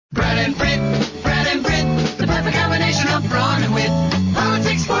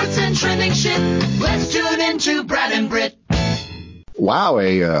Wow,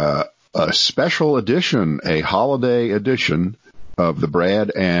 a special edition, a holiday edition of the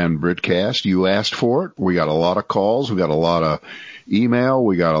Brad and Britcast. You asked for it. We got a lot of calls. We got a lot of email.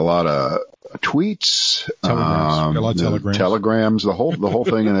 We got a lot of tweets, telegrams, the whole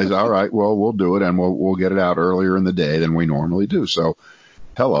thing. And it's all right. Well, we'll do it, and we'll get it out earlier in the day than we normally do. So,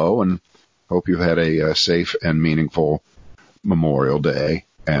 hello, and hope you've had a safe and meaningful Memorial Day.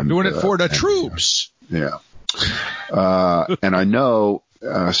 And doing it for the troops. Yeah. And I know,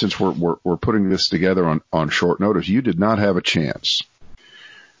 since we're putting this together on short notice, you did not have a chance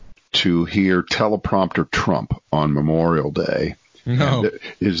to hear teleprompter Trump on Memorial Day. No. And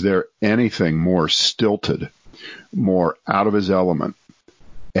is there anything more stilted, more out of his element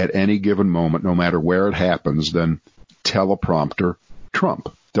at any given moment, no matter where it happens, than teleprompter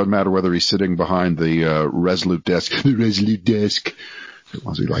Trump? Doesn't matter whether he's sitting behind the Resolute desk,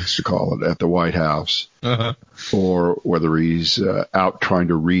 as he likes to call it, at the White House, or whether he's out trying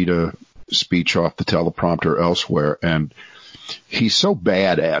to read a speech off the teleprompter elsewhere. And he's so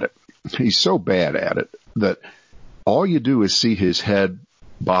bad at it. He's so bad at it that all you do is see his head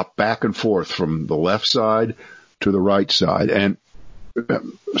bop back and forth from the left side to the right side. And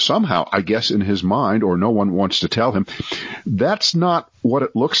somehow, I guess in his mind, or no one wants to tell him, that's not what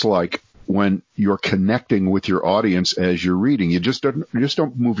it looks like when you're connecting with your audience as you're reading. You just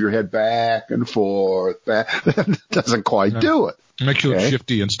don't move your head back and forth. That doesn't quite do it. Makes you look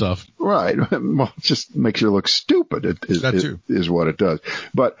shifty and stuff. Right. Well, it just makes you look stupid. It is what it does.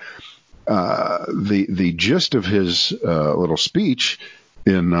 But the gist of his little speech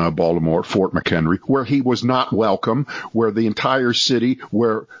in Baltimore, Fort McHenry, where he was not welcome, where the entire city,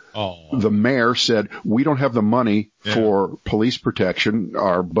 where the mayor said, we don't have the money for police protection.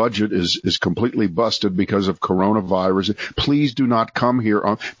 Our budget is completely busted because of coronavirus. Please do not come here.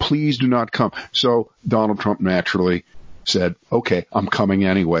 Please do not come. So Donald Trump naturally said, okay, I'm coming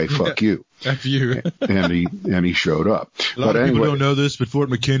anyway. Fuck you. F you. and he showed up. A lot of people don't know this, but Fort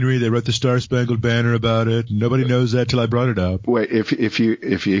McHenry, they wrote the Star Spangled Banner about it. Nobody knows that till I brought it up. Wait, if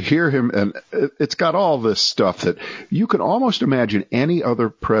you hear him, and it's got all this stuff that you could almost imagine any other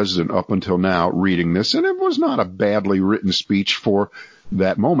president up until now reading this, and it was not a badly written speech for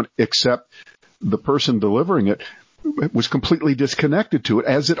that moment, except the person delivering it was completely disconnected to it,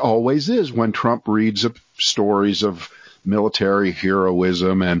 as it always is when Trump reads stories of military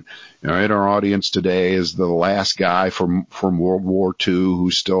heroism. And in our audience today is the last guy from World War II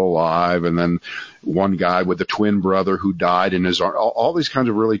who's still alive, and then one guy with a twin brother who died in his arm. All these kinds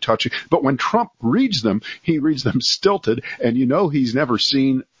of really touching. But when Trump reads them, he reads them stilted, and he's never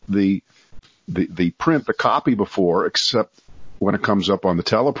seen the print, the copy before, except when it comes up on the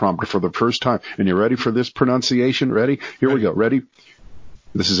teleprompter for the first time. And you ready for this pronunciation? Ready? Here we go. Ready?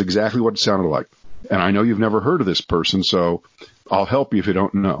 This is exactly what it sounded like. And I know you've never heard of this person, so I'll help you if you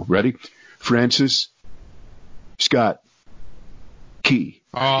don't know. Ready? Francis Scott Key.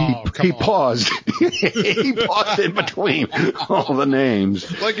 Oh, he paused. He paused in between all the names.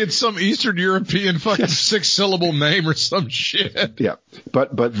 Like it's some Eastern European fucking 6-syllable name or some shit. Yeah.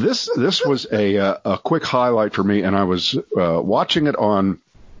 But this was a quick highlight for me, and I was watching it on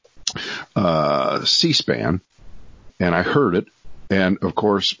C-SPAN, and I heard it. And of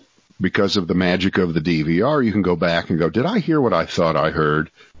course, because of the magic of the DVR, you can go back and go, did I hear what I thought I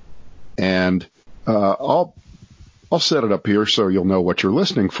heard? And I'll set it up here so you'll know what you're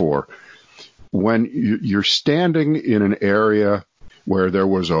listening for. When you're standing in an area where there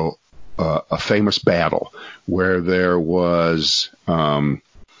was a famous battle, where there was an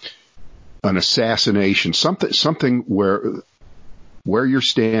assassination, something where you're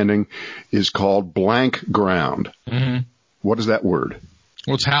standing is called blank ground. Mm-hmm. What is that word?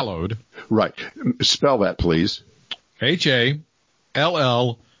 Well, it's hallowed. Right. Spell that, please. HALLOWED.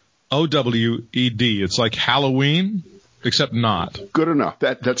 It's like Halloween, except not. Good enough.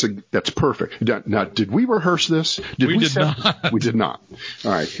 That's perfect. Now, did we rehearse this? We did not. We did not.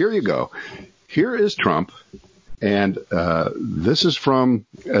 All right. Here you go. Here is Trump. And this is from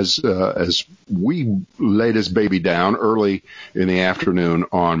as we laid his baby down early in the afternoon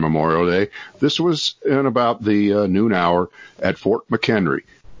on Memorial Day. This was in about the noon hour at Fort McHenry,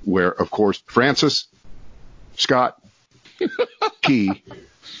 where, of course, Francis Scott Key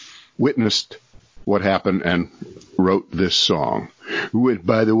witnessed what happened and wrote this song.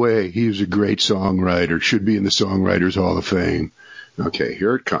 By the way, he was a great songwriter, should be in the Songwriters Hall of Fame. Okay,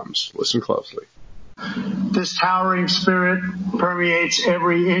 here it comes. Listen closely. This towering spirit permeates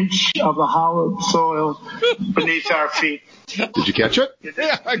every inch of the hollowed soil beneath our feet. Did you catch it?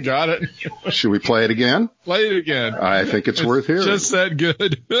 Yeah, I got it. Should we play it again? Play it again. I think it's worth hearing. Just that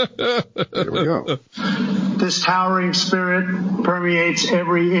good. Here we go. This towering spirit permeates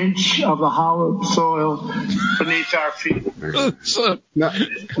every inch of the hollowed soil beneath our feet.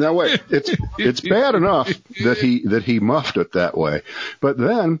 Now wait, it's bad enough that he muffed it that way, but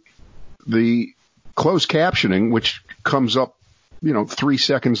then the closed captioning, which comes up, 3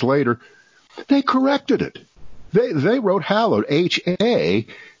 seconds later, they corrected it. They wrote hallowed, H-A,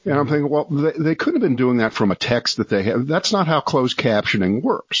 and I'm thinking, well, they couldn't have been doing that from a text that they have. That's not how closed captioning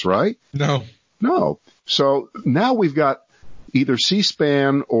works, right? No. So now we've got either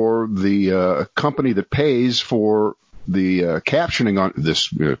C-SPAN or the company that pays for the captioning on this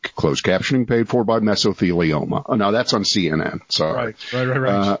closed captioning paid for by mesothelioma. Oh, no, that's on CNN. Sorry.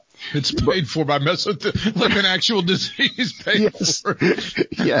 Right. It's paid for by mesothelioma, like an actual disease paid for.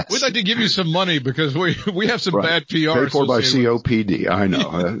 Yes. We'd like to give you some money because we have some bad PR. Paid for by COPD. I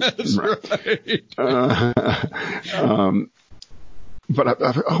know. That's right. But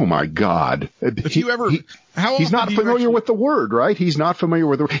oh my God! He's not familiar with the word, right? He's not familiar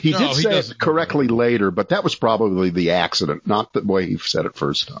with the word. He did say it correctly later, but that was probably the accident, not the way he said it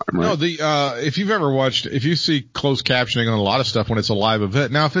first time, right? No, if you see closed captioning on a lot of stuff when it's a live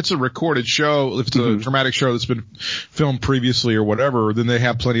event. Now, if it's a recorded show, if it's a dramatic show that's been filmed previously or whatever, then they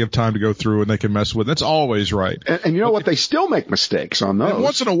have plenty of time to go through and they can mess with it. That's always right. And you know what? They still make mistakes on those.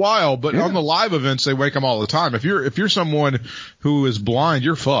 Once in a while, but on the live events, they make them all the time. If you're someone who is blind,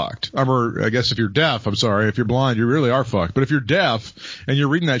 you're fucked. Or I guess if you're deaf, I'm sorry. If you're blind, you really are fucked. But if you're deaf and you're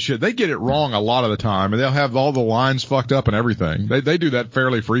reading that shit, they get it wrong a lot of the time, and they'll have all the lines fucked up and everything. They do that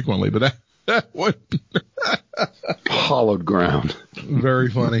fairly frequently, but that would hollowed ground.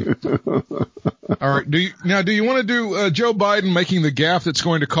 Very funny. All right. Do you want to do Joe Biden making the gaffe that's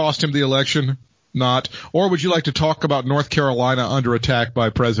going to cost him the election? Not, or would you like to talk about North Carolina under attack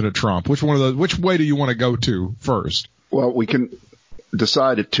by President Trump? Which way do you want to go to first? Well, we can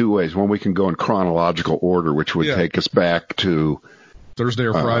decide it two ways. One, we can go in chronological order, which would take us back to Thursday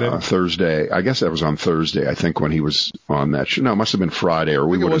or Friday? Thursday. I guess that was on Thursday, I think, when he was on that show. No, it must have been Friday, or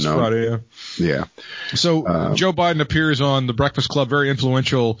we would have known. Friday, yeah. So Joe Biden appears on The Breakfast Club, very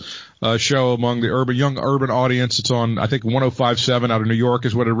influential show among the young urban audience. It's on, I think, 105.7 out of New York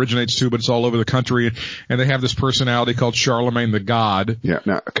is what it originates to, but it's all over the country. And they have this personality called Charlemagne the God. Yeah.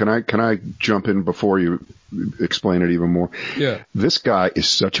 Now, can I jump in before you explain it even more? Yeah. This guy is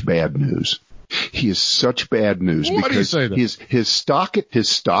such bad news. He is such bad news because do you say that? his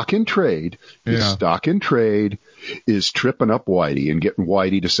stock in trade is tripping up Whitey and getting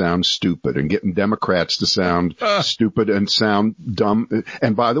Whitey to sound stupid and getting Democrats to sound stupid and sound dumb.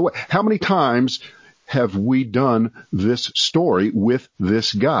 And by the way, how many times have we done this story with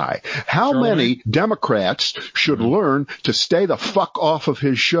this guy? How many Democrats should learn to stay the fuck off of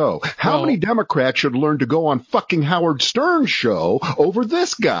his show? How many Democrats should learn to go on fucking Howard Stern's show over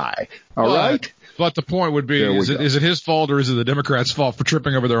this guy? All right? But the point would be, is it his fault or is it the Democrats' fault for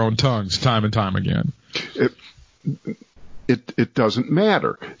tripping over their own tongues time and time again? It doesn't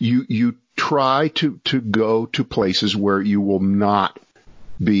matter. You try to go to places where you will not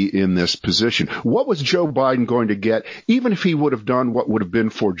be in this position. What was Joe Biden going to get, even if he would have done what would have been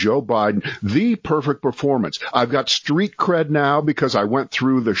for Joe Biden the perfect performance? I've got street cred now because I went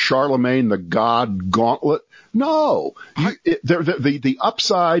through the Charlemagne the God gauntlet. No, the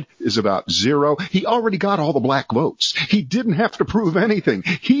upside is about zero. He already got all the black votes. He didn't have to prove anything.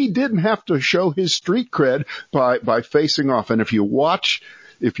 He didn't have to show his street cred by facing off. And if you watch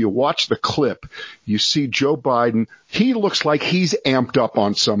the clip, you see Joe Biden, he looks like he's amped up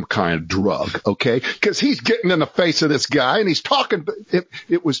on some kind of drug, okay? Because he's getting in the face of this guy and he's talking.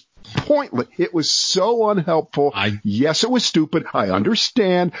 It was pointless. It was so unhelpful. Yes, it was stupid. I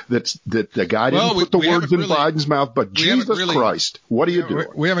understand that the guy didn't put the words in Biden's mouth, but Jesus Christ, what are you doing?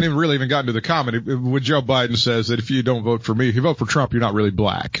 We haven't even gotten to the comment when Joe Biden says that if you don't vote for me, if you vote for Trump, you're not really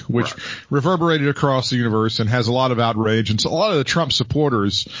black, which reverberated across the universe and has a lot of outrage. And so a lot of the Trump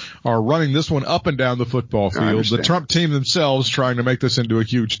supporters are running this one up and down the football field. The Trump team themselves trying to make this into a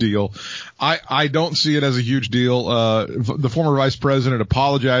huge deal. I don't see it as a huge deal. The former vice president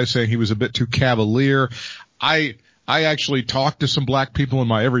apologized, saying he was a bit too cavalier. I actually talked to some black people in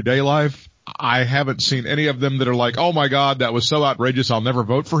my everyday life. I haven't seen any of them that are like, oh my God, that was so outrageous, I'll never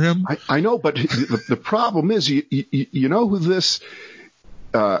vote for him. I know, but the problem is, you know who this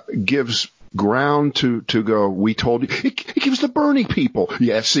gives ground to go, we told you. It gives the Bernie people.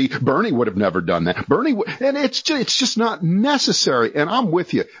 Yeah, see, Bernie would have never done that. And it's just not necessary. And I'm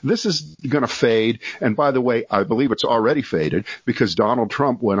with you. This is going to fade. And by the way, I believe it's already faded because Donald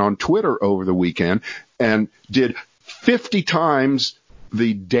Trump went on Twitter over the weekend and did 50 times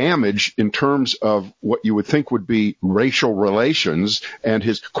the damage in terms of what you would think would be racial relations and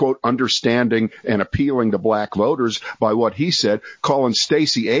his, quote, understanding and appealing to black voters by what he said, calling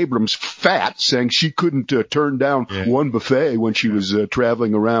Stacey Abrams fat, saying she couldn't turn down one buffet when she was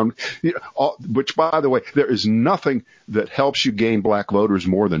traveling around. Which, by the way, there is nothing that helps you gain black voters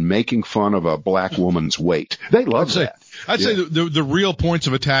more than making fun of a black woman's weight. They love that. I'd say the real points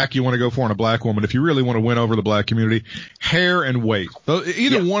of attack you want to go for on a black woman, if you really want to win over the black community, hair and weight.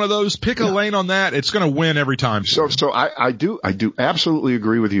 Either one of those, pick a lane on that. It's going to win every time. So I do absolutely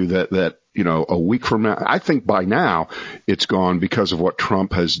agree with you that, you know, a week from now, I think by now it's gone because of what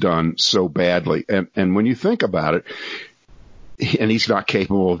Trump has done so badly. And when you think about it, and he's not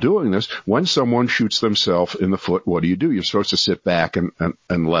capable of doing this, when someone shoots themselves in the foot, what do? You're supposed to sit back and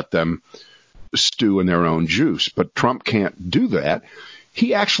let them stew in their own juice. But Trump can't do that.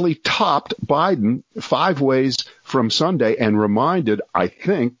 He actually topped Biden 5 ways from Sunday and reminded, I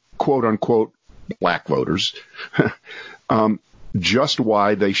think, quote unquote, black voters, just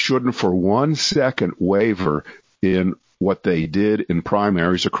why they shouldn't for 1 second waver in what they did in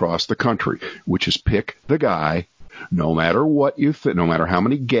primaries across the country, which is pick the guy, no matter what you think, no matter how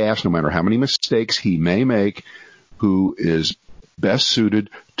many gaffes, no matter how many mistakes he may make, who is best suited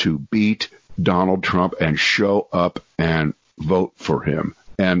to beat Donald Trump and show up and vote for him.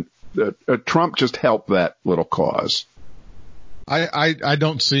 And Trump just helped that little cause. I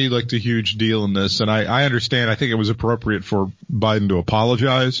don't see like the huge deal in this, and I understand. I think it was appropriate for Biden to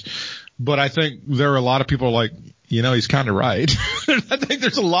apologize, but I think there are a lot of people like, you know, he's kind of right. I think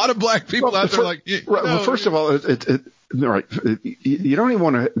there's a lot of black people out there like, well, first of all, right. You don't even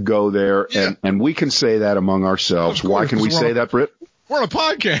want to go there, and we can say that among ourselves. Why can we say that, Britt? We're on a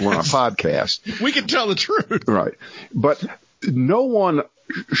podcast. We're on a podcast. We can tell the truth. Right. But no one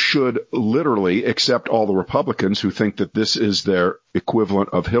should literally, except all the Republicans who think that this is their equivalent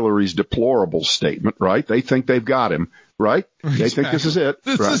of Hillary's deplorable statement, right? They think they've got him, right? Exactly. They think this is it.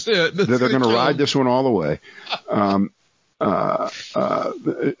 This is it. They're going to ride this one all the way.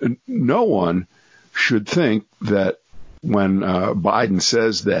 No one should think that when Biden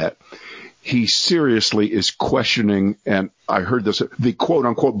says that, he seriously is questioning, and I heard this, the quote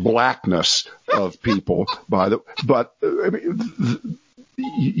unquote blackness of people but I mean,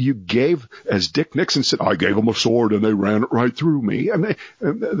 you gave, as Dick Nixon said, I gave them a sword and they ran it right through me. I mean,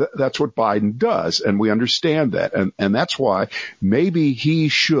 that's what Biden does, and we understand that. And that's why maybe he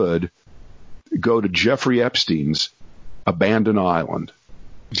should go to Jeffrey Epstein's abandoned island.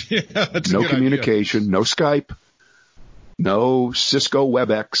 Yeah, that's no communication, idea. No Skype, no Cisco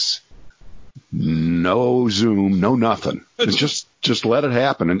WebEx, no Zoom, no nothing. And just let it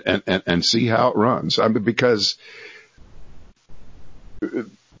happen and see how it runs. I mean, because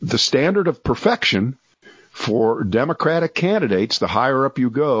the standard of perfection for Democratic candidates, the higher up you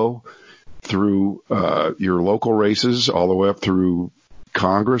go through your local races, all the way up through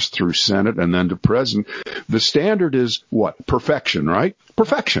Congress, through Senate, and then to president, the standard is what? Perfection, right?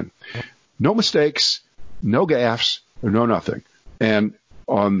 Perfection. No mistakes, no gaffes, no nothing. And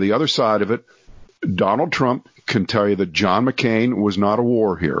on the other side of it, Donald Trump can tell you that John McCain was not a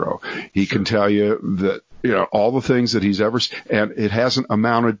war hero. He can tell you that, you know, all the things that he's ever, and it hasn't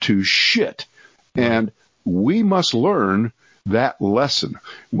amounted to shit. And we must learn that lesson,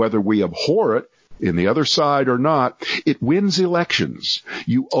 whether we abhor it in the other side or not. It wins elections.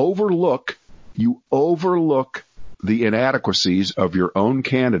 You overlook the inadequacies of your own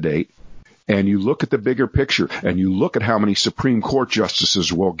candidate, and you look at the bigger picture, and you look at how many Supreme Court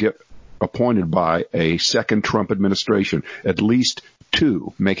justices will get appointed by a second Trump administration, at least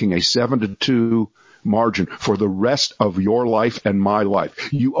 2, making a 7-2 margin for the rest of your life and my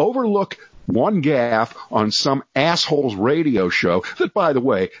life. You overlook one gaffe on some asshole's radio show that, by the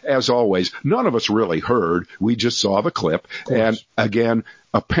way, as always, none of us really heard. We just saw the clip. And again,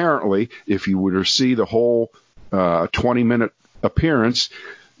 apparently, if you were to see the whole 20-minute appearance,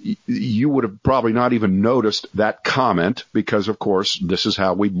 you would have probably not even noticed that comment because, of course, this is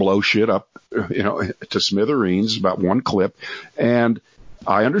how we blow shit up, you know, to smithereens about one clip. And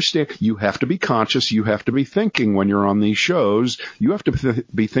I understand you have to be conscious. You have to be thinking when you're on these shows. You have to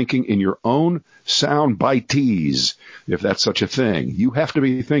be thinking in your own sound bites, if that's such a thing. You have to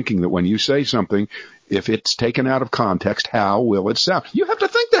be thinking that when you say something, if it's taken out of context, how will it sound? You have to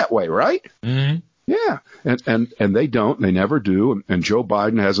think that way, right? Mm-hmm. Yeah, and they don't. They never do. And Joe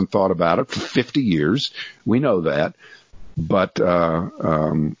Biden hasn't thought about it for 50 years. We know that. But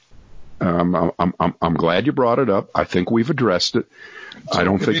I'm glad you brought it up. I think we've addressed it. I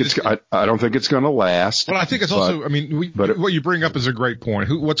don't think it's going to last. Well, I think it's also. I mean, what you bring up is a great point.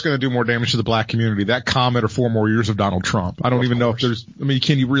 What's going to do more damage to the black community? That comment or 4 more years of Donald Trump? I don't even know if there's. I mean,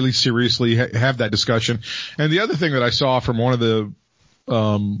 can you really seriously have that discussion? And the other thing that I saw from one of the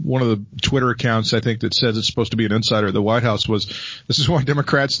Twitter accounts, I think, that says it's supposed to be an insider at the White House was, this is why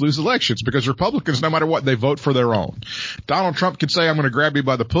Democrats lose elections, because Republicans, no matter what, they vote for their own. Donald Trump could say, I'm going to grab you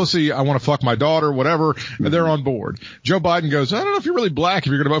by the pussy, I want to fuck my daughter, whatever, and they're on board. Joe Biden goes, I don't know if you're really black if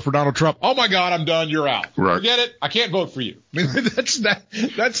you're going to vote for Donald Trump. Oh my God, I'm done, you're out. Right. Forget it, I can't vote for you. I mean, that's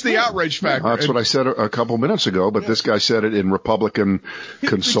the outrage factor. That's what I said a couple minutes ago, but this guy said it in Republican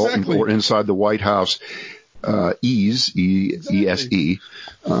consultant or inside the White House. E-S-E.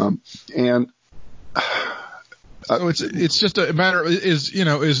 And so it's just a matter is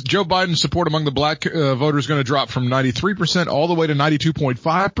Joe Biden's support among the black voters going to drop from 93% all the way to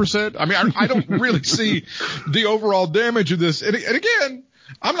 92.5%? I mean, I don't really see the overall damage of this. And again,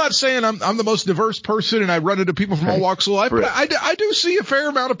 I'm not saying I'm the most diverse person and I run into people from all walks of life, but I do see a fair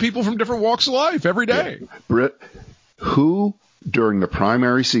amount of people from different walks of life every day. Yeah. Britt, who during the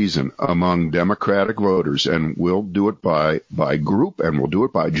primary season among Democratic voters, and we'll do it by group and we'll do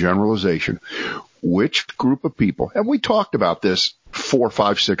it by generalization, which group of people, and we talked about this 4,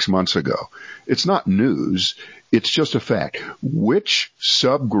 5, 6 months ago. It's not news. It's just a fact. Which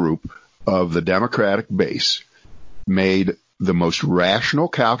subgroup of the Democratic base made the most rational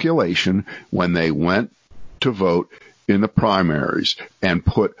calculation when they went to vote in the primaries and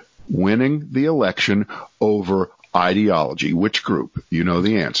put winning the election over ideology? Which group? You know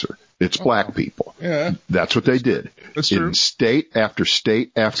the answer. It's black people. Yeah. That's what they did. That's true. In state after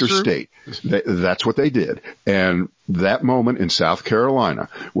state after state. That's what they did. And that moment in South Carolina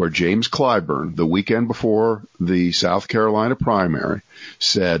where James Clyburn, the weekend before the South Carolina primary,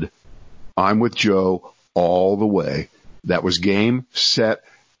 said, I'm with Joe all the way. That was game, set,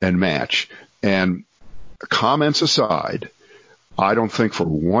 and match. And comments aside, I don't think for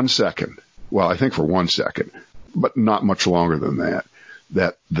 1 second, well, I think for 1 second, but not much longer than that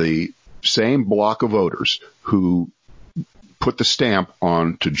the same block of voters who put the stamp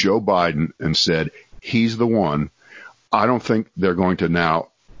on to Joe Biden and said, he's the one, I don't think they're going to now,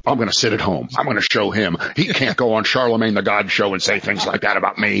 I'm going to sit at home. I'm going to show him. He can't go on Charlemagne the God show and say things like that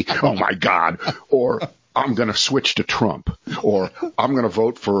about me. Oh my God. Or I'm going to switch to Trump, or I'm going to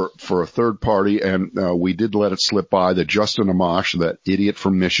vote for a third party. And we did let it slip by that Justin Amash, that idiot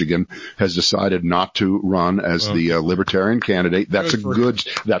from Michigan, has decided not to run as the libertarian candidate. That's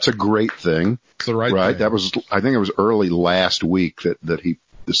that's a great thing. It's the right thing. That was, I think it was early last week that he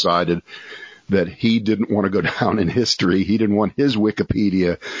decided that he didn't want to go down in history. He didn't want his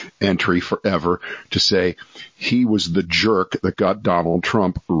Wikipedia entry forever to say he was the jerk that got Donald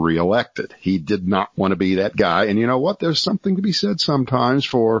Trump reelected. He did not want to be that guy. And you know what? There's something to be said sometimes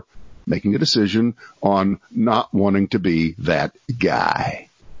for making a decision on not wanting to be that guy.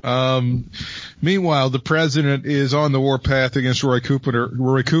 Meanwhile, the president is on the warpath against Roy Cooper,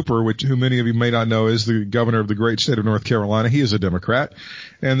 who many of you may not know is the governor of the great state of North Carolina. He is a Democrat.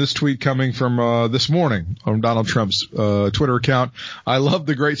 And this tweet coming from this morning on Donald Trump's Twitter account. I love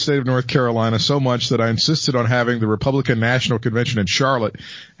the great state of North Carolina so much that I insisted on having the Republican National Convention in Charlotte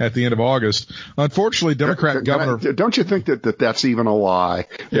at the end of August. Unfortunately, Democrat governor. Don't you think that that's even a lie?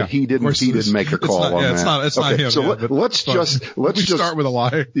 Yeah, he didn't make a call on that. It's not him. So let's just start with a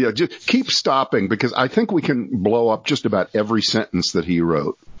lie. Yeah, just keep stopping, because I think we can blow up just about every sentence that he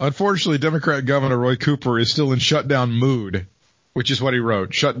wrote. Unfortunately, Democrat Governor Roy Cooper is still in shutdown mood, which is what he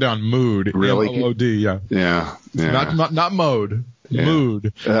wrote. Shutdown mood. Really? M-O-O-D, yeah. Yeah. Not mode. Yeah.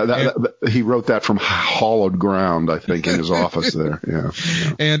 Mood. He wrote that from hollowed ground, I think, in his office there. Yeah.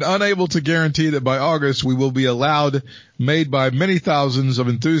 And unable to guarantee that by August we will be allowed, made by many thousands of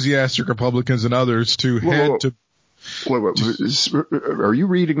enthusiastic Republicans and others, to head to. Wait, are you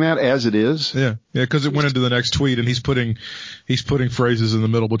reading that as it is? Yeah, because it went into the next tweet, and he's putting phrases in the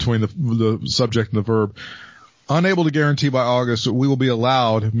middle between the subject and the verb. Unable to guarantee by August that we will be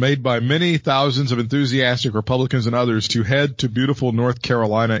allowed, made by many thousands of enthusiastic Republicans and others, to head to beautiful North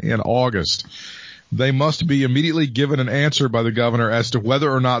Carolina in August. They must be immediately given an answer by the governor as to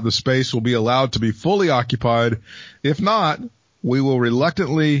whether or not the space will be allowed to be fully occupied. If not, we will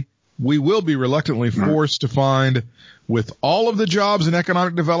be reluctantly forced to find, with all of the jobs and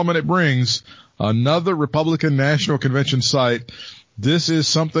economic development it brings, another Republican National Convention site. This is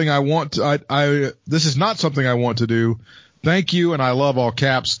something I want to, this is not something I want to do, Thank you, and I love all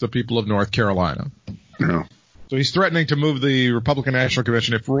caps, the people of North Carolina. Yeah. So he's threatening to move the Republican National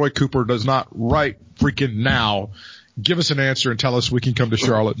Convention if Roy Cooper does not right freaking now give us an answer and tell us we can come to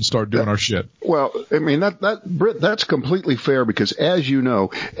Charlotte and start doing our shit. Well, I mean, Britt, that's completely fair because, as you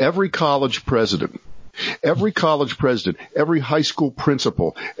know, every college president, every high school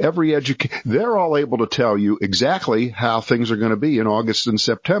principal, they're all able to tell you exactly how things are going to be in August and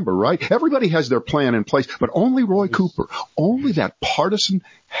September, right? Everybody has their plan in place, but only Roy Cooper, only that partisan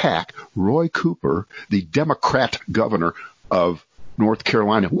hack, Roy Cooper, the Democrat governor of North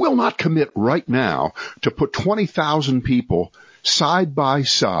Carolina, will not commit right now to put 20,000 people side by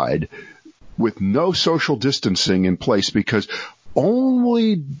side with no social distancing in place, because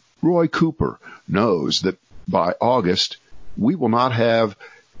only Roy Cooper knows that by August we will not have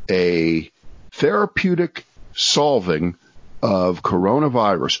a therapeutic solving of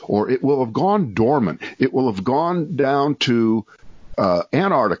coronavirus, or it will have gone dormant. It will have gone down to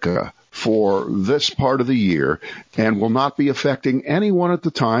Antarctica for this part of the year and will not be affecting anyone at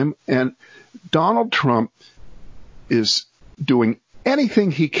the time. And Donald Trump is doing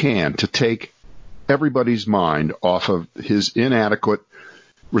anything he can to take everybody's mind off of his inadequate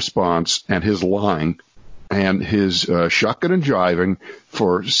response and his lying and his shucking and jiving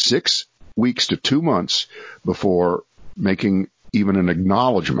for 6 weeks to 2 months before making even an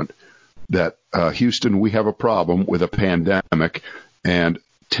acknowledgement that, Houston, we have a problem with a pandemic, and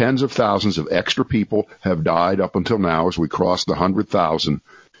tens of thousands of extra people have died up until now as we cross the 100,000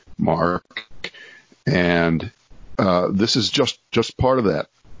 mark. And this is just part of that.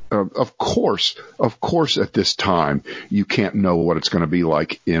 Of course, at this time, you can't know what it's going to be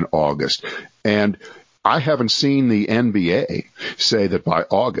like in August. And I haven't seen the NBA say that by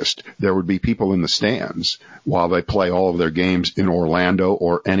August there would be people in the stands while they play all of their games in Orlando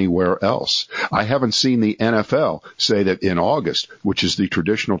or anywhere else. I haven't seen the NFL say that in August, which is the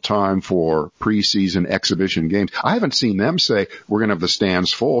traditional time for preseason exhibition games, I haven't seen them say we're going to have the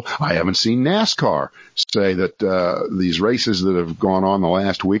stands full. I haven't seen NASCAR say that these races that have gone on the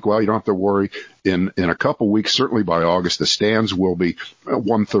last week, well, you don't have to worry. In a couple weeks, certainly by August, the stands will be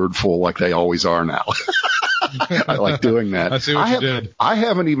 1/3 full like they always are now. I like doing that. I see what you did. I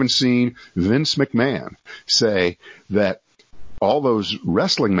haven't even seen Vince McMahon say that all those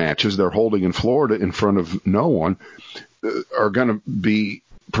wrestling matches they're holding in Florida in front of no one are going to be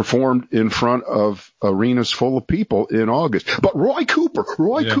performed in front of arenas full of people in August. But Roy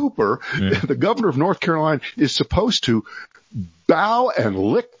Cooper, the governor of North Carolina, is supposed to bow and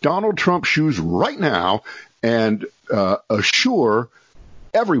lick Donald Trump's shoes right now and assure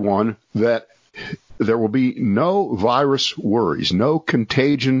everyone that there will be no virus worries, no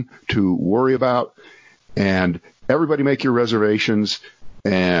contagion to worry about, and everybody make your reservations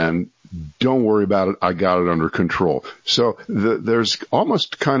and don't worry about it. I got it under control. So there's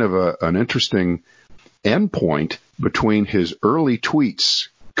almost kind of an interesting endpoint between his early tweets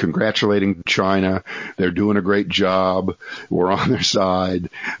congratulating China. They're doing a great job. We're on their side.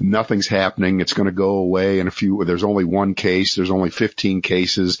 Nothing's happening. It's going to go away in a few. There's only one case. There's only 15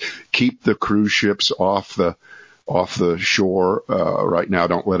 cases. Keep the cruise ships off the shore right now.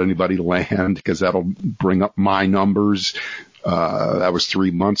 Don't let anybody land because that'll bring up my numbers. That was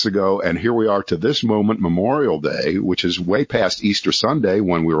 3 months ago. And here we are to this moment, Memorial Day, which is way past Easter Sunday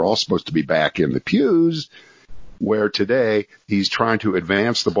when we were all supposed to be back in the pews, where today he's trying to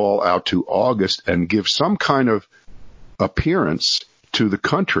advance the ball out to August and give some kind of appearance to the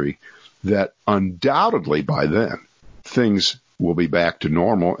country that undoubtedly by then things will be back to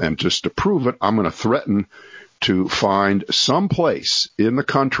normal. And just to prove it, I'm going to threaten to find some place in the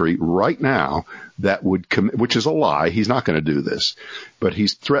country right now that would which is a lie. He's not going to do this, but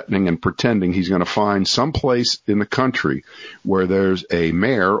he's threatening and pretending he's going to find some place in the country where there's a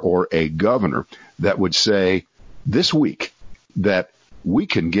mayor or a governor that would say this week that we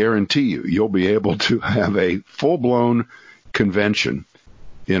can guarantee you'll be able to have a full-blown convention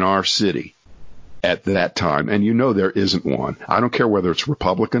in our city at that time. And you know there isn't one. I don't care whether it's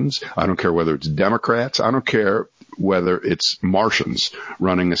Republicans. I don't care whether it's Democrats. I don't care whether it's Martians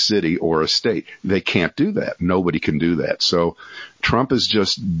running a city or a state. They can't do that. Nobody can do that. So Trump is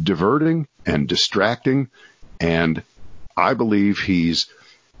just diverting and distracting, and I believe he's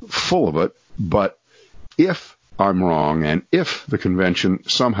full of it. But if I'm wrong, and if the convention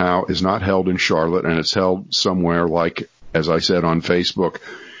somehow is not held in Charlotte and it's held somewhere like, as I said on Facebook,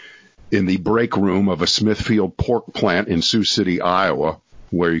 in the break room of a Smithfield pork plant in Sioux City, Iowa,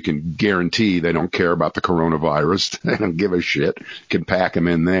 where you can guarantee they don't care about the coronavirus, they don't give a shit, can pack them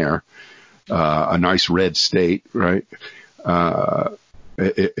in there, a nice red state, right?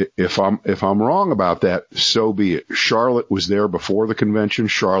 If I'm wrong about that, so be it. Charlotte was there before the convention.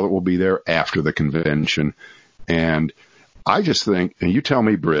 Charlotte will be there after the convention. And I just think, and you tell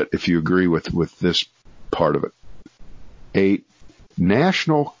me, Britt, if you agree with this part of it, a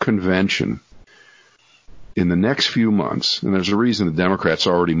national convention in the next few months, and there's a reason the Democrats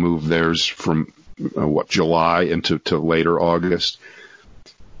already moved theirs from July into later August,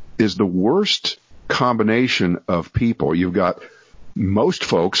 is the worst combination of people. You've got most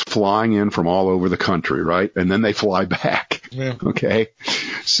folks flying in from all over the country, right? And then they fly back. Yeah. Okay.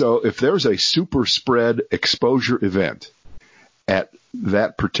 So if there's a super spread exposure event at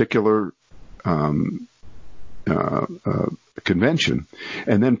that particular convention,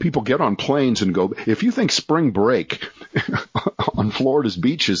 and then people get on planes and go, if you think spring break on Florida's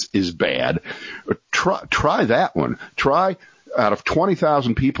beaches is bad, try that one. Try out of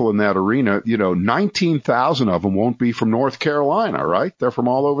 20,000 people in that arena, 19,000 of them won't be from North Carolina, right? They're from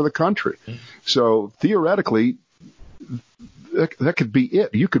all over the country. So theoretically, that could be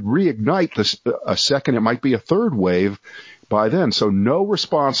it. You could reignite a second, it might be a third wave by then. So no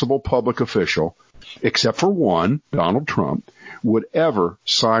responsible public official, except for one, Donald Trump, would ever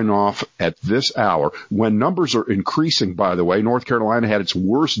sign off at this hour when numbers are increasing, by the way. North Carolina had its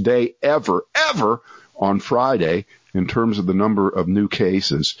worst day ever on Friday in terms of the number of new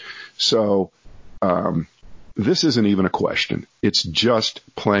cases. So this isn't even a question. It's just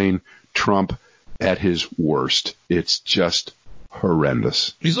plain Trump at his worst. It's just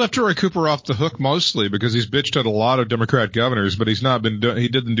horrendous. He's left Roy Cooper off the hook mostly because he's bitched at a lot of Democrat governors, but he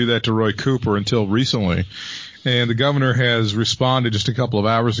didn't do that to Roy Cooper until recently. And the governor has responded just a couple of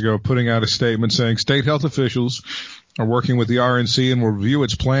hours ago, putting out a statement saying state health officials are working with the RNC and will review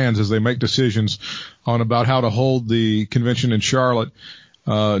its plans as they make decisions on about how to hold the convention in Charlotte.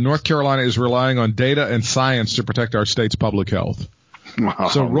 North Carolina is relying on data and science to protect our state's public health. Wow,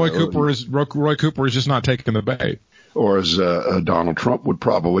 so Roy Cooper is just not taking the bait. Or as Donald Trump would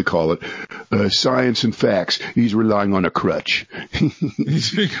probably call it, science and facts. He's relying on a crutch.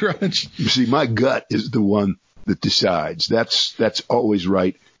 He's a crutch. You see, my gut is the one that decides. That's always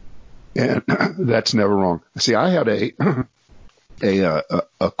right, and that's never wrong. See, I had a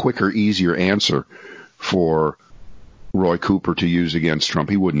quicker, easier answer for Roy Cooper to use against Trump.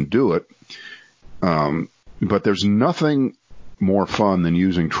 He wouldn't do it, but there's nothing more fun than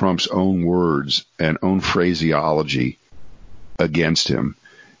using Trump's own words and own phraseology against him.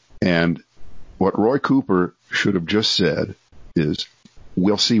 And what Roy Cooper should have just said is,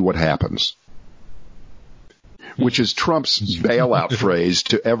 we'll see what happens, which is Trump's bailout phrase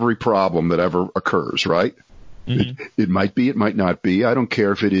to every problem that ever occurs, right? Mm-hmm. It might be, it might not be. I don't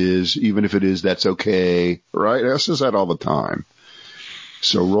care if it is. Even if it is, that's okay, right? He says that all the time.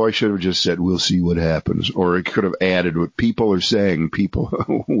 So Roy should have just said, we'll see what happens. Or he could have added what people are saying.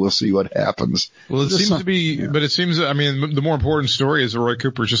 We'll see what happens. Well, it seems to be, but it seems, I mean, the more important story is that Roy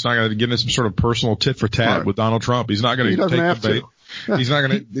Cooper is just not going to get into some sort of personal tit for tat with Donald Trump. He's not going to take the bait. He's not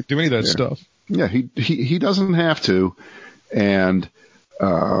going to do any of that stuff. Yeah, he doesn't have to. And,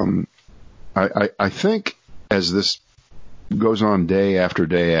 I think as this goes on day after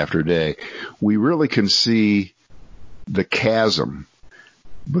day after day, we really can see the chasm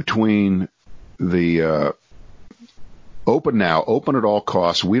between the open at all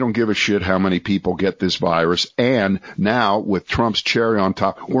costs, we don't give a shit how many people get this virus, and now with Trump's cherry on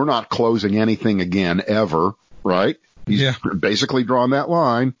top, we're not closing anything again ever, right? He's basically drawn that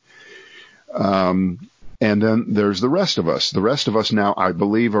line. And then there's the rest of us. The rest of us now, I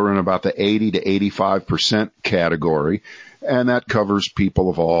believe, are in about the 80 to 85% category, and that covers people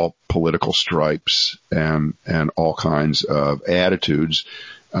of all political stripes and all kinds of attitudes.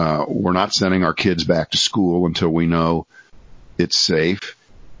 We're not sending our kids back to school until we know it's safe,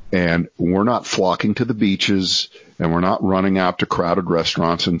 and we're not flocking to the beaches, and we're not running out to crowded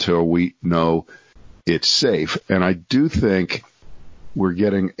restaurants until we know it's safe. And I do think we're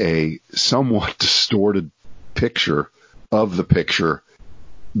getting a somewhat distorted picture of the picture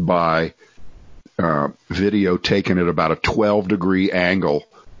by video taken at about a 12-degree angle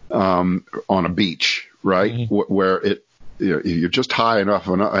on a beach, right? Mm-hmm. Where you're just high enough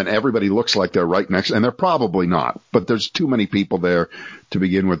and everybody looks like they're right next, and they're probably not, but there's too many people there to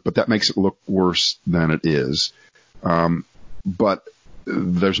begin with, but that makes it look worse than it is. But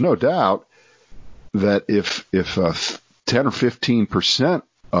there's no doubt that if 10 or 15%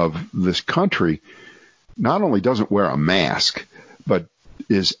 of this country not only doesn't wear a mask, but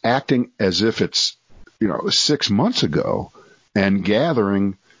is acting as if it's, 6 months ago and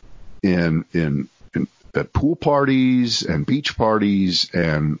gathering in at pool parties and beach parties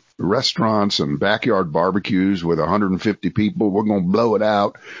and restaurants and backyard barbecues with 150 people. We're going to blow it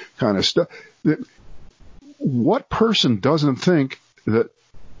out kind of stuff. What person doesn't think that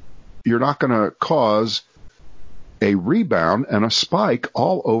you're not going to cause a rebound and a spike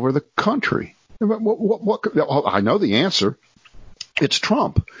all over the country? I know the answer. It's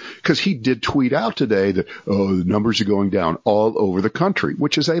Trump, because he did tweet out today that, the numbers are going down all over the country,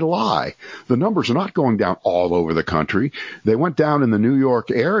 which is a lie. The numbers are not going down all over the country. They went down in the New York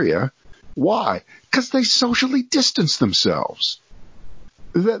area. Why? Because they socially distanced themselves.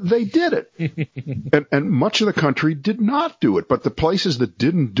 They did it. and much of the country did not do it. But the places that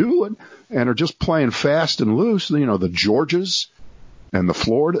didn't do it and are just playing fast and loose, the Georgias and the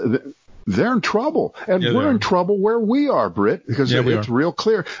Florida, they're in trouble. And we're in trouble where we are, Britt, because it's real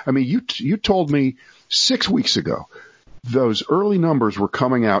clear. I mean, you told me 6 weeks ago those early numbers were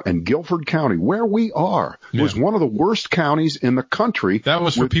coming out, and Guilford County, where we are, was one of the worst counties in the country. That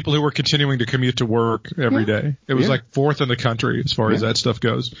was for people who were continuing to commute to work every day. It was like fourth in the country as far as that stuff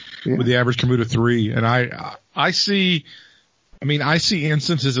goes, with the average commute of 3. And I see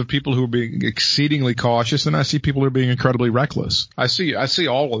instances of people who are being exceedingly cautious, and I see people who are being incredibly reckless. I see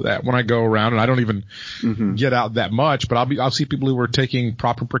all of that when I go around, and I don't even get out that much, but I'll see people who are taking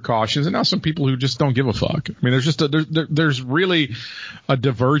proper precautions, and now some people who just don't give a fuck. I mean, there's really a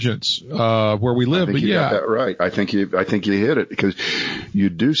divergence where we live. You got that right. I think you hit it, because you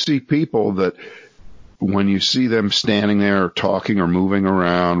do see people that, when you see them standing there talking or moving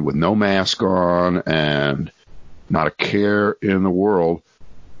around with no mask on and not a care in the world,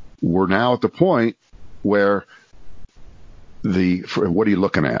 we're now at the point where what are you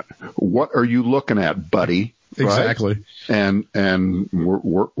looking at? What are you looking at, buddy? Exactly. Right? And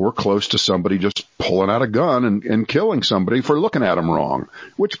we're close to somebody just pulling out a gun and killing somebody for looking at them wrong,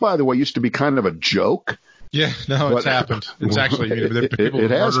 which, by the way, used to be kind of a joke. Yeah, no, it's happened. It's actually, people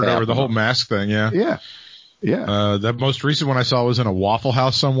murdered over the whole mask thing. Yeah. Yeah. Yeah. The most recent one I saw was in a Waffle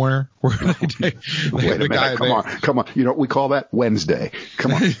House somewhere. Where Wait a minute. Come on. You know what we call that? Wednesday.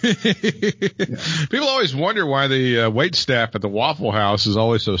 Come on. People always wonder why the wait staff at the Waffle House is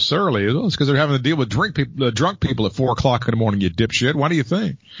always so surly. It's because they're having to deal with drunk people at 4:00 in the morning, you dipshit. Why do you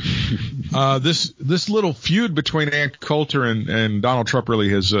think? This little feud between Ann Coulter and Donald Trump really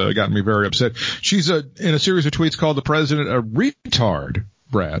has gotten me very upset. She's in a series of tweets called the president a retard,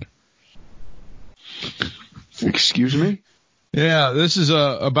 Brad. Excuse me? Yeah, this is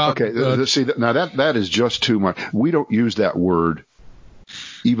about. Okay, see, now that is just too much. We don't use that word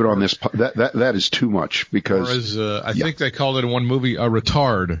even on this. That is too much, because I think they called it in one movie a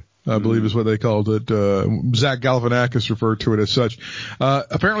retard. I believe is what they called it. Zach Galifianakis referred to it as such.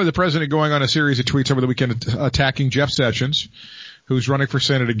 Apparently, the president going on a series of tweets over the weekend attacking Jeff Sessions, who's running for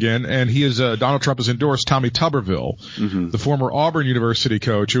Senate again, and Donald Trump has endorsed Tommy Tuberville, the former Auburn University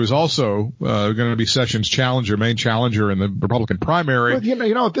coach, who is also going to be Sessions' main challenger in the Republican primary.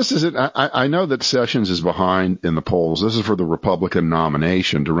 Well, this isn't. I know that Sessions is behind in the polls. This is for the Republican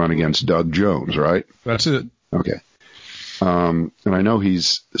nomination to run against Doug Jones, right? That's it. Okay. And I know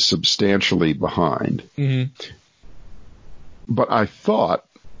he's substantially behind. But I thought,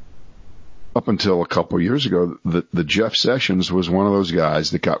 up until a couple of years ago, that Jeff Sessions was one of those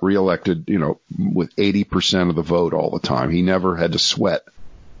guys that got reelected, with 80% of the vote all the time. He never had to sweat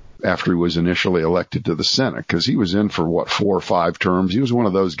after he was initially elected to the Senate, because he was in for 4 or 5 terms. He was one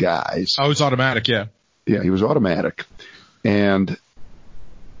of those guys. Oh, it's automatic, yeah. Yeah, he was automatic. And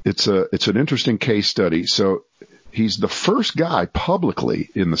it's an interesting case study. So he's the first guy publicly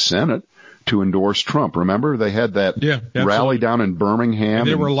in the Senate to endorse Trump. Remember, they had that rally down in Birmingham. And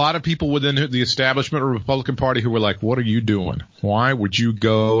there were a lot of people within the establishment of the Republican Party who were like, what are you doing? Why would you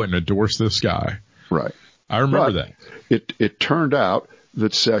go and endorse this guy? Right. I remember that. It turned out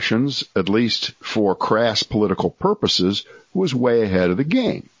that Sessions, at least for crass political purposes, was way ahead of the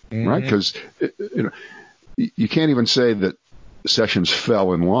game, right? Because you can't even say that Sessions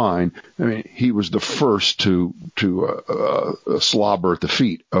fell in line. I mean, he was the first to slobber at the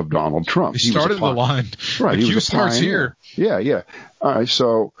feet of Donald Trump. He started the line. Right. He starts here. Yeah. All right.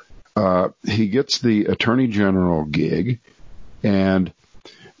 So he gets the attorney general gig and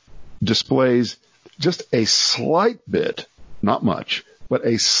displays just a slight bit, not much, but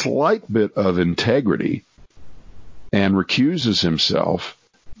a slight bit of integrity, and recuses himself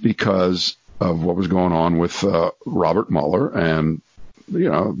because of what was going on with Robert Mueller. And,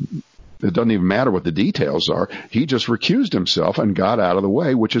 it doesn't even matter what the details are. He just recused himself and got out of the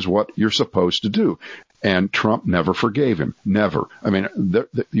way, which is what you're supposed to do. And Trump never forgave him. Never. I mean,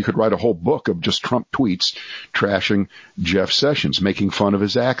 you could write a whole book of just Trump tweets trashing Jeff Sessions, making fun of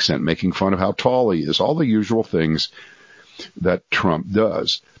his accent, making fun of how tall he is, all the usual things that Trump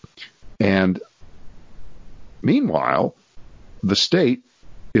does. And meanwhile, the state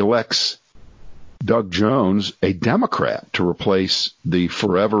elects Doug Jones, a Democrat, to replace the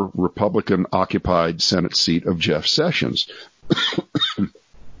forever Republican-occupied Senate seat of Jeff Sessions.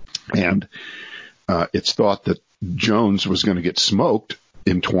 And it's thought that Jones was going to get smoked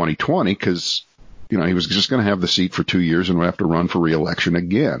in 2020 because, he was just going to have the seat for 2 years and would have to run for re-election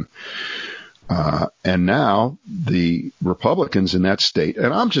again. And now the Republicans in that state,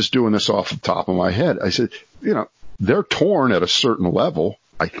 and I'm just doing this off the top of my head, I said, they're torn at a certain level,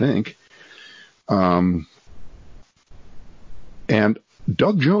 I think. And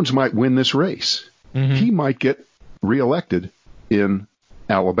Doug Jones might win this race. Mm-hmm. He might get reelected in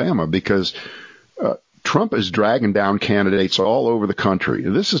Alabama because Trump is dragging down candidates all over the country.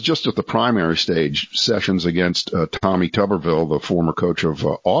 This is just at the primary stage, Sessions against Tommy Tuberville, the former coach of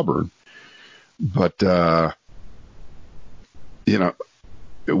Auburn. But,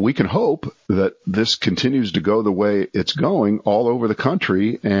 we can hope that this continues to go the way it's going all over the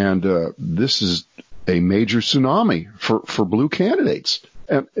country. And this is a major tsunami for blue candidates.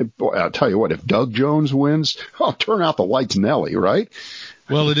 And boy, I'll tell you what, if Doug Jones wins, I'll turn out the lights, Nelly, right?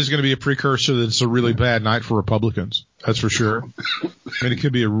 Well, it is going to be a precursor that it's a really bad night for Republicans. That's for sure. I mean, it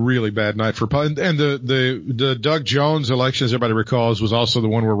could be a really bad night for Republicans. And the Doug Jones election, as everybody recalls, was also the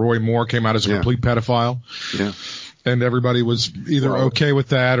one where Roy Moore came out as a complete pedophile. Yeah. And everybody was either okay with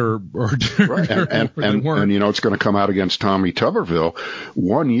that or right. and it's going to come out against Tommy Tuberville.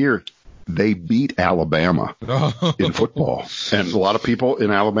 1 year they beat Alabama in football. And a lot of people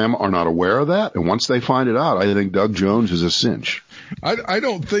in Alabama are not aware of that. And once they find it out, I think Doug Jones is a cinch. I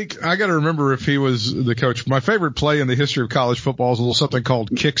don't think, I got to remember if he was the coach. My favorite play in the history of college football is a little something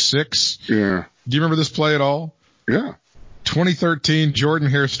called Kick Six. Yeah. Do you remember this play at all? Yeah. 2013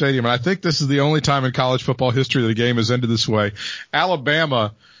 Jordan-Hare Stadium, and I think this is the only time in college football history that a game has ended this way.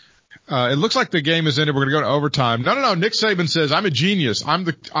 Alabama, it looks like the game is ended. We're going to go to overtime. No. Nick Saban says, I'm a genius. I'm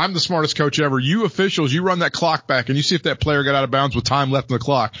the smartest coach ever. You officials, you run that clock back and you see if that player got out of bounds with time left on the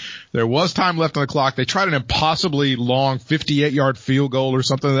clock. There was time left on the clock. They tried an impossibly long 58-yard field goal or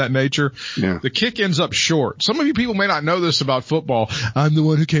something of that nature. Yeah. The kick ends up short. Some of you people may not know this about football. I'm the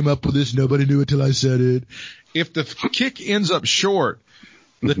one who came up with this. Nobody knew it till I said it. If the kick ends up short,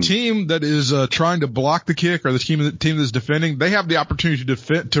 the team that is trying to block the kick or the team that's defending, they have the opportunity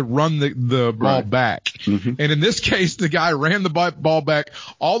to run the ball back. Mm-hmm. And in this case, the guy ran the ball back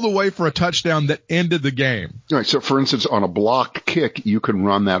all the way for a touchdown that ended the game. All right. So, for instance, on a blocked kick, you can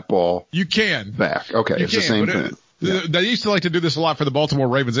run that ball. You can back. Okay, it's the same thing. Yeah. They used to like to do this a lot for the Baltimore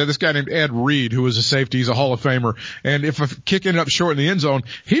Ravens. They had this guy named Ed Reed, who was a safety. He's a Hall of Famer. And if a kick ended up short in the end zone,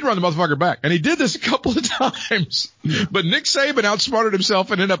 he'd run the motherfucker back. And he did this a couple of times. Yeah. But Nick Saban outsmarted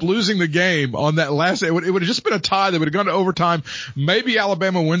himself and ended up losing the game on that last. It would have just been a tie. They would have gone to overtime. Maybe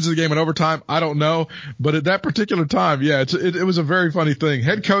Alabama wins the game in overtime. I don't know. But at that particular time, yeah, it was a very funny thing.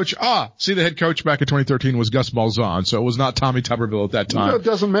 Head coach, the head coach back in 2013 was Gus Malzahn. So it was not Tommy Tuberville at that time. No, it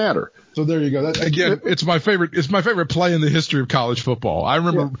doesn't matter. So there you go. It's my favorite play in the history of college football. I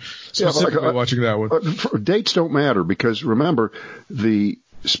remember specifically watching that one. Dates don't matter because remember the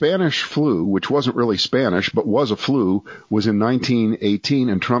Spanish flu, which wasn't really Spanish but was a flu, was in 1918,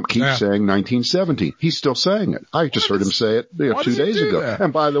 and Trump keeps saying 1917. He's still saying it. I just heard him say it 2 days ago. That?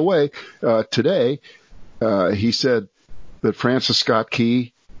 And by the way, today he said that Francis Scott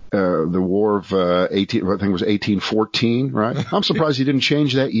Key. The War of 1814, right? I'm surprised he didn't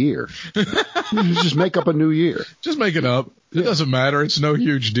change that year. Just make up a new year. Just make it up. It doesn't matter. It's no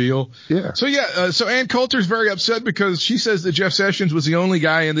huge deal. Yeah. So so Ann Coulter's very upset because she says that Jeff Sessions was the only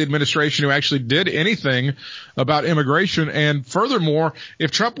guy in the administration who actually did anything about immigration. And furthermore,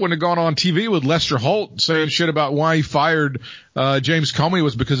 if Trump wouldn't have gone on TV with Lester Holt saying shit about why he fired James Comey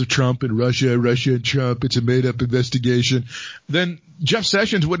was because of Trump and Russia and Trump, it's a made up investigation, then Jeff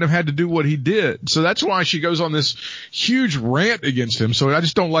Sessions wouldn't have had to do what he did. So that's why she goes on this huge rant against him. So I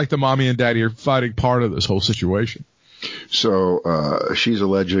just don't like the mommy and daddy are fighting part of this whole situation. So she's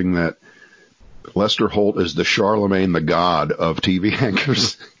alleging that Lester Holt is the Charlemagne the God of TV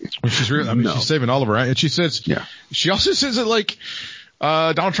anchors. She's really, she's saving all of her. And she says, she also says that like,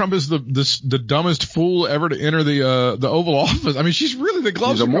 Donald Trump is the dumbest fool ever to enter the Oval Office. I mean, she's really the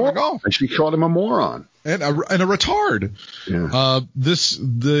gloves are coming off. And she called him a moron. And a retard. Yeah. This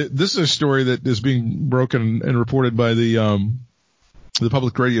is a story that is being broken and reported by the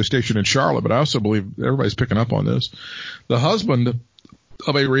public radio station in Charlotte, but I also believe everybody's picking up on this. The husband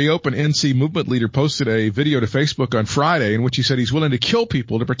of a Reopen NC movement leader posted a video to Facebook on Friday in which he said he's willing to kill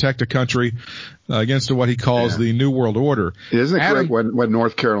people to protect a country against what he calls the New World Order. Isn't it great when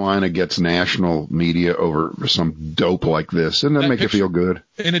North Carolina gets national media over some dope like this? Doesn't that make you feel good?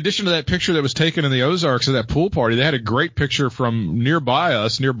 In addition to that picture that was taken in the Ozarks at that pool party, they had a great picture from nearby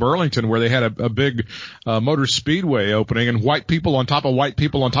us, near Burlington, where they had a big motor speedway opening and white people on top of white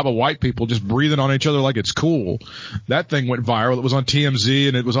people on top of white people just breathing on each other like it's cool. That thing went viral. It was on TMZ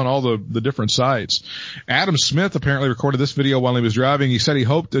and it was on all the different sites. Adam Smith apparently recorded this video while he was driving. He said he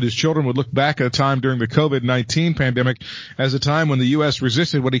hoped that his children would look back at a time during the COVID-19 pandemic as a time when the U.S.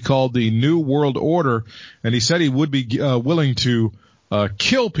 resisted what he called the New World Order, and he said he would be willing to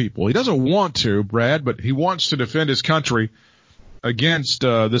kill people. He doesn't want to, Brad, but he wants to defend his country against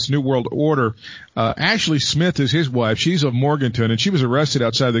this New World Order. Ashley Smith is his wife. She's of Morganton, and she was arrested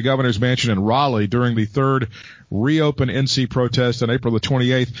outside the governor's mansion in Raleigh during the third Reopen NC protest on April the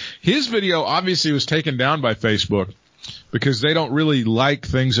 28th. His video obviously was taken down by Facebook because they don't really like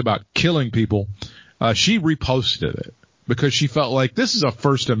things about killing people. She reposted it because she felt like this is a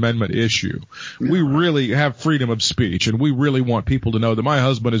First Amendment issue. Yeah. We really have freedom of speech, and we really want people to know that my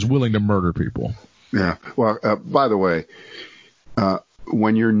husband is willing to murder people. Yeah. Well, by the way,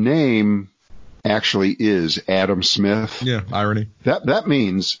 when your name actually is Adam Smith. Yeah, irony. That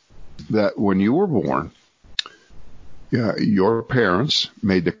means that when you were born, your parents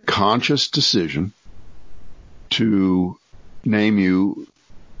made the conscious decision to name you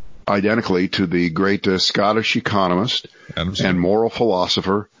identically to the great Scottish economist and moral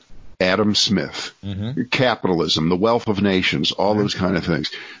philosopher Adam Smith. Mm-hmm. Capitalism, the wealth of nations, all those kind of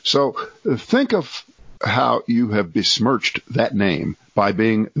things. So think of how you have besmirched that name by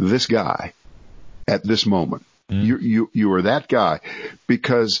being this guy at this moment. Mm. You are that guy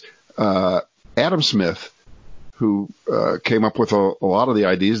because Adam Smith, who came up with a lot of the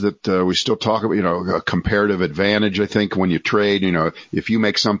ideas that we still talk about, a comparative advantage, I think, when you trade, if you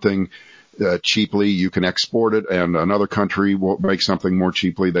make something cheaply, you can export it, and another country will make something more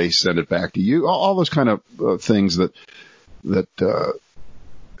cheaply, they send it back to you. All those kind of things that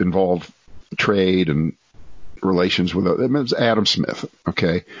involve trade and relations with it's Adam Smith.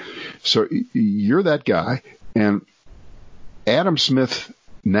 Okay. So you're that guy, and Adam Smith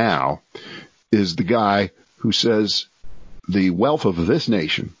now is the guy who says the wealth of this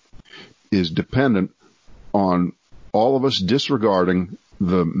nation is dependent on all of us disregarding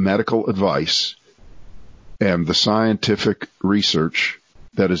the medical advice and the scientific research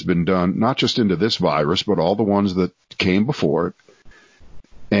that has been done, not just into this virus, but all the ones that came before it.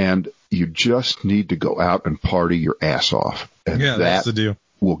 And you just need to go out and party your ass off. And that's the deal.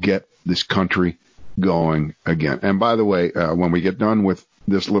 Will get this country going again. And by the way, when we get done with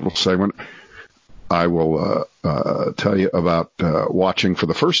this little segment, I will tell you about watching for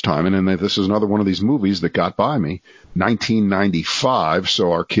the first time, and then this is another one of these movies that got by me, 1995,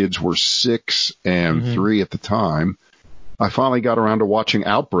 so our kids were 6 and 3 at the time. I finally got around to watching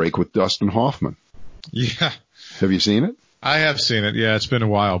Outbreak with Dustin Hoffman. Yeah. Have you seen it? I have seen it. Yeah, it's been a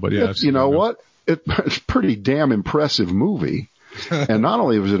while, but yeah. You know what? It's a pretty damn impressive movie. And not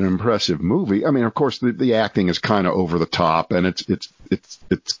only was it an impressive movie, I mean, of course, the acting is kind of over the top, and it's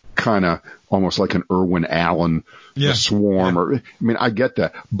kind of almost like an Irwin Allen, The Swarm, or I mean, I get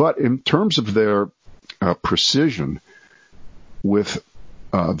that, but in terms of their precision with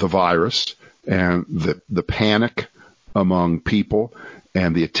the virus and the panic among people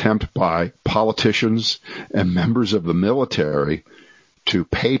and the attempt by politicians and members of the military to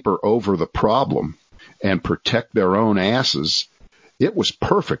paper over the problem and protect their own asses, it was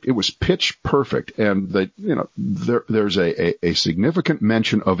perfect. It was pitch perfect. And there's a significant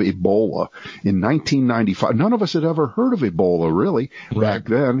mention of Ebola in 1995. None of us had ever heard of Ebola really back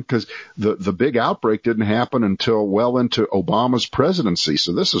then, because the big outbreak didn't happen until well into Obama's presidency.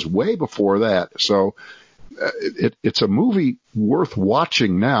 So this is way before that. So it's a movie worth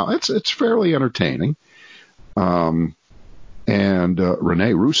watching now. It's fairly entertaining. And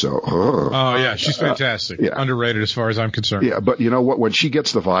Renee Russo. Oh, yeah, she's fantastic. Underrated as far as I'm concerned. Yeah, but you know what? When she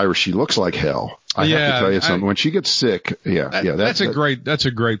gets the virus, she looks like hell. I have to tell you something. When she gets sick, that's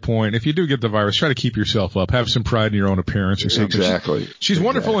a great point. If you do get the virus, try to keep yourself up. Have some pride in your own appearance or something. Exactly. She's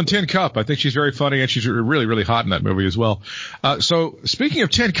wonderful in Tin Cup. I think she's very funny, and she's really, really hot in that movie as well. So speaking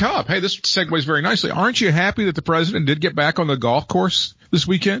of Tin Cup, hey, this segues very nicely. Aren't you happy that the president did get back on the golf course this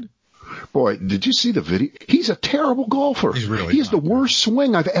weekend? Boy, did you see the video? He's a terrible golfer. He's the worst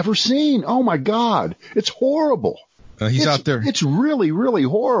swing I've ever seen. Oh, my God. It's horrible. He's out there. It's really, really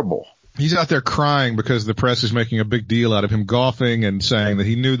horrible. He's out there crying because the press is making a big deal out of him golfing and saying that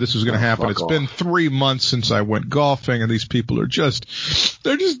he knew this was going to happen. It's been 3 months since I went golfing, and these people are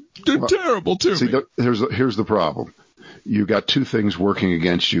they're terrible to me. Here's the problem. You got two things working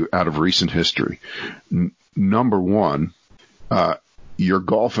against you out of recent history. Number one, you're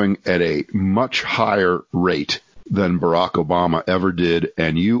golfing at a much higher rate than Barack Obama ever did,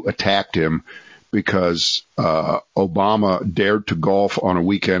 and you attacked him because Obama dared to golf on a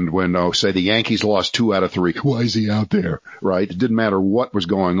weekend when, say, the Yankees lost 2 out of 3. Why is he out there, right? It didn't matter what was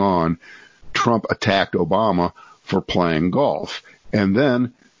going on. Trump attacked Obama for playing golf. And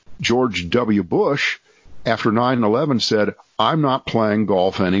then George W. Bush, after 9/11, said, I'm not playing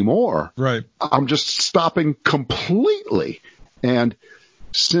golf anymore. Right. I'm just stopping completely. And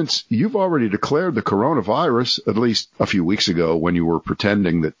since you've already declared the coronavirus, at least a few weeks ago when you were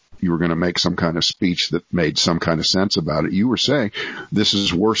pretending that you were going to make some kind of speech that made some kind of sense about it, you were saying this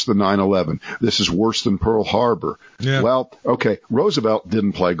is worse than 9/11. This is worse than Pearl Harbor. Yeah. Well, okay, Roosevelt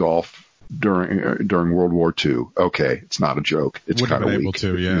didn't play golf during World War II. Okay, it's not a joke. It's kind of weak. Able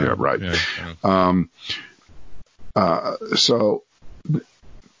to, yeah. Yeah, right. Yeah. So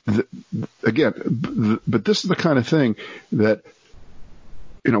again, but this is the kind of thing that,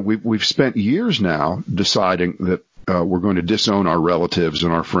 you know, we've spent years now deciding that we're going to disown our relatives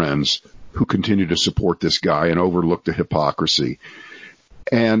and our friends who continue to support this guy and overlook the hypocrisy.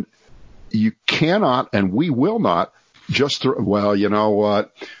 And you cannot, and we will not, just well, you know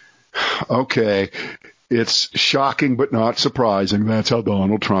what? Okay, it's shocking but not surprising. That's how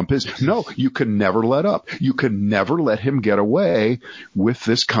Donald Trump is. No, you can never let up. You can never let him get away with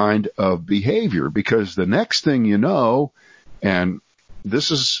this kind of behavior, because the next thing you know, and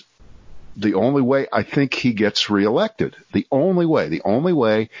this is the only way I think he gets reelected. The only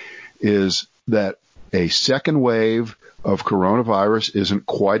way is that a second wave of coronavirus isn't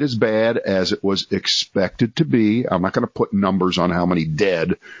quite as bad as it was expected to be. I'm not going to put numbers on how many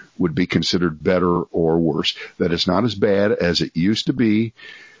dead would be considered better or worse. That it's not as bad as it used to be,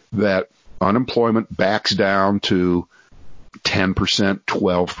 that unemployment backs down to 10%,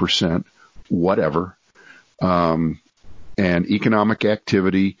 12%, whatever. And economic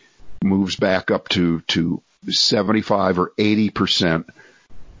activity moves back up to 75 or 80%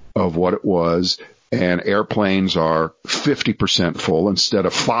 of what it was, and airplanes are 50% full instead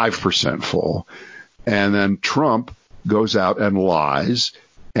of 5% full. And then Trump goes out and lies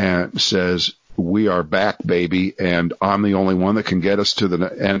and says, we are back, baby, and I'm the only one that can get us to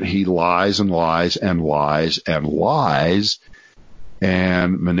and he lies and lies and lies and lies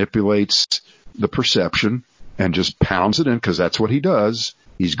and manipulates the perception and just pounds it in, because that's what he does.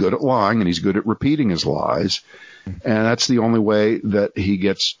 He's good at lying and he's good at repeating his lies. And that's the only way that he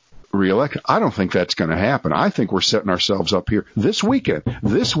gets reelected. I don't think that's going to happen. I think we're setting ourselves up here this weekend.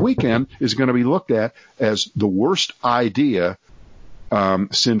 This weekend is going to be looked at as the worst idea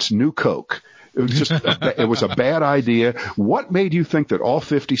since New Coke. It was just it was a bad idea. What made you think that all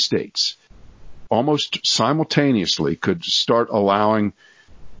 50 states almost simultaneously could start allowing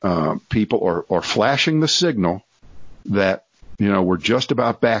people or flashing the signal that, you know, we're just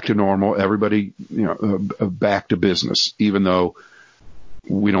about back to normal, everybody, you know, back to business, even though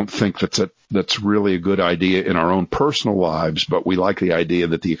we don't think that's really a good idea in our own personal lives, but we like the idea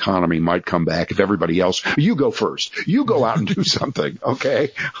that the economy might come back if everybody else, you go first, you go out and do something.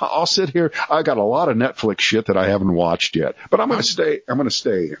 Okay. I'll sit here. I got a lot of Netflix shit that I haven't watched yet, but I'm going to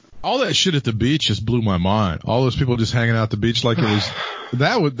stay. All that shit at the beach just blew my mind. All those people just hanging out at the beach like it was,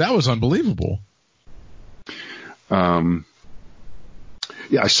 that was unbelievable.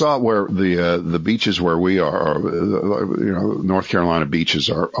 Yeah, I saw where the beaches where we are, you know, North Carolina beaches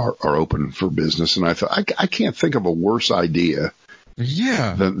are open for business, and I thought I can't think of a worse idea.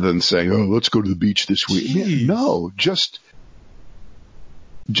 Yeah. Than saying, oh, let's go to the beach this week. Yeah, no, just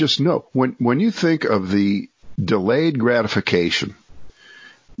no. When you think of the delayed gratification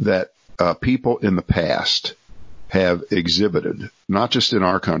that people in the past have exhibited, not just in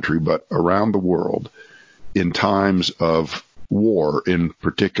our country but around the world, in times of war in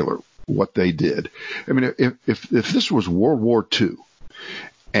particular, what they did. I mean, if this was World War II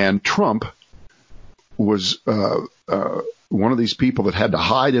and Trump was one of these people that had to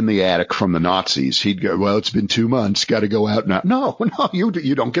hide in the attic from the Nazis, he'd go, well, it's been 2 months, got to go out now. No, you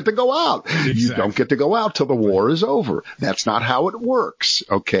don't get to go out. Exactly. You don't get to go out till the war is over. That's not how it works,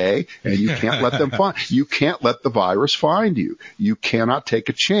 okay? And you can't let them you can't let the virus find you. You cannot take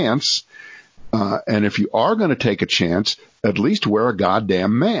a chance. And if you are going to take a chance, at least wear a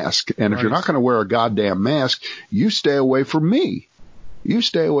goddamn mask. And if you're not going to wear a goddamn mask, you stay away from me. You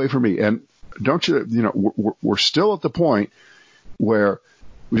stay away from me. And don't you know, we're still at the point where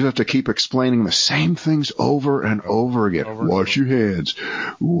We just have to keep explaining the same things over and over again. Wash your hands,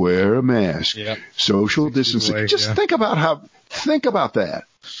 wear a mask, social distancing. Just think about that.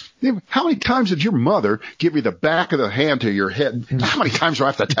 How many times did your mother give you the back of the hand to your head? How many times do I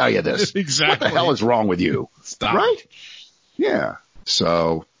have to tell you this? Exactly. What the hell is wrong with you? Stop. Right? Yeah.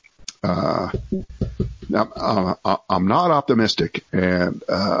 So, I'm not optimistic, and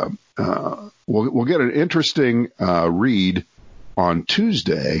we'll get an interesting read on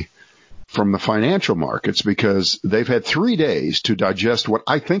Tuesday from the financial markets, because they've had 3 days to digest what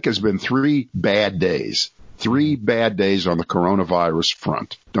I think has been 3 bad days. 3 bad days on the coronavirus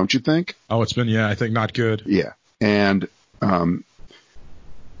front, don't you think? Oh, it's been, I think not good. Yeah. And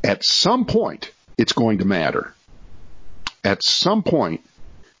at some point, it's going to matter. At some point,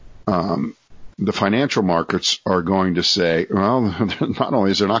 the financial markets are going to say, well, not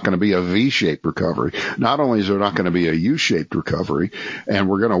only is there not going to be a V-shaped recovery, not only is there not going to be a U-shaped recovery, and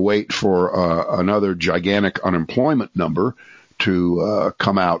we're going to wait for another gigantic unemployment number to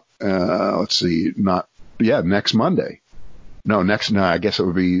come out, next Monday. I guess it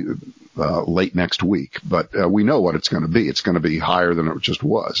would be late next week. But we know what it's going to be. It's going to be higher than it just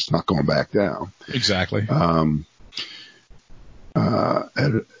was. It's not going back down. Exactly.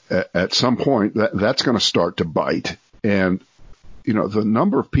 At some point, that's going to start to bite. And, the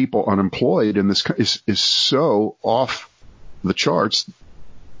number of people unemployed in this is so off the charts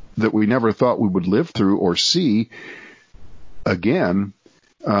that we never thought we would live through or see again.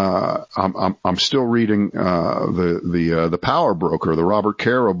 I'm still reading the Power Broker, the Robert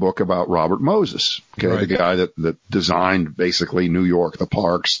Caro book about Robert Moses, the guy that designed basically New York, the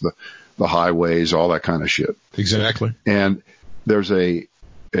parks, the highways, all that kind of shit. Exactly. And there's a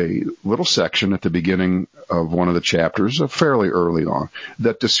little section at the beginning of one of the chapters, fairly early on,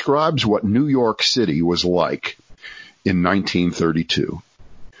 that describes what New York City was like in 1932,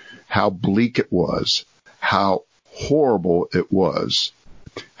 how bleak it was, how horrible it was,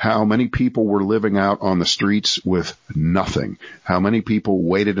 how many people were living out on the streets with nothing, how many people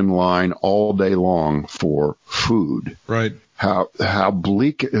waited in line all day long for food. Right. How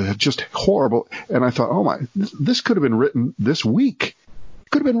bleak, just horrible. And I thought, oh my, this could have been written this week.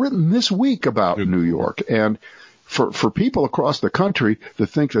 Could have been written this week about New York. And for people across the country to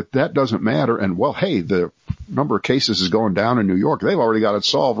think that doesn't matter, and well, hey, the number of cases is going down in New York. They've already got it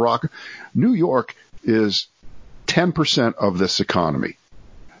solved, New York is 10% of this economy.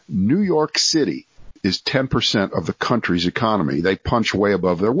 New York City is 10% of the country's economy. They punch way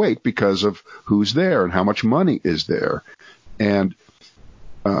above their weight because of who's there and how much money is there. And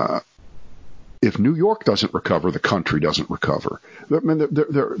if New York doesn't recover, the country doesn't recover. I mean,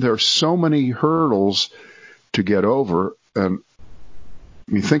 there are so many hurdles to get over. And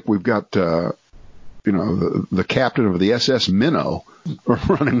you think we've got, the captain of the SS Minnow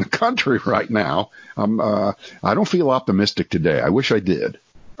running the country right now. I don't feel optimistic today. I wish I did.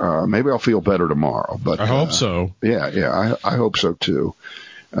 Maybe I'll feel better tomorrow, but I hope so. Yeah, I hope so too.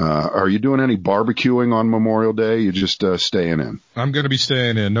 Are you doing any barbecuing on Memorial Day? You just staying in? I'm going to be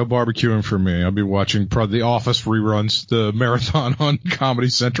staying in. No barbecuing for me. I'll be watching probably The Office reruns, the marathon on Comedy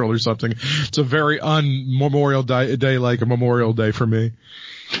Central or something. It's a very un-Memorial Day like a Memorial Day for me.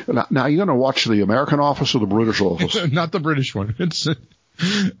 Now, you're going to watch the American Office or the British Office? Not the British one. It's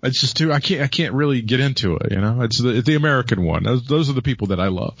just too. I can't really get into it. It's the American one. Those are the people that I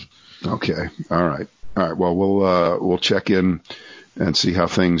love. Okay. All right. Well, we'll check in and see how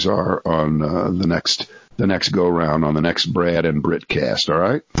things are on the next go round on the next Brad and Brit cast. All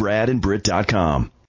right. BradandBrit.com.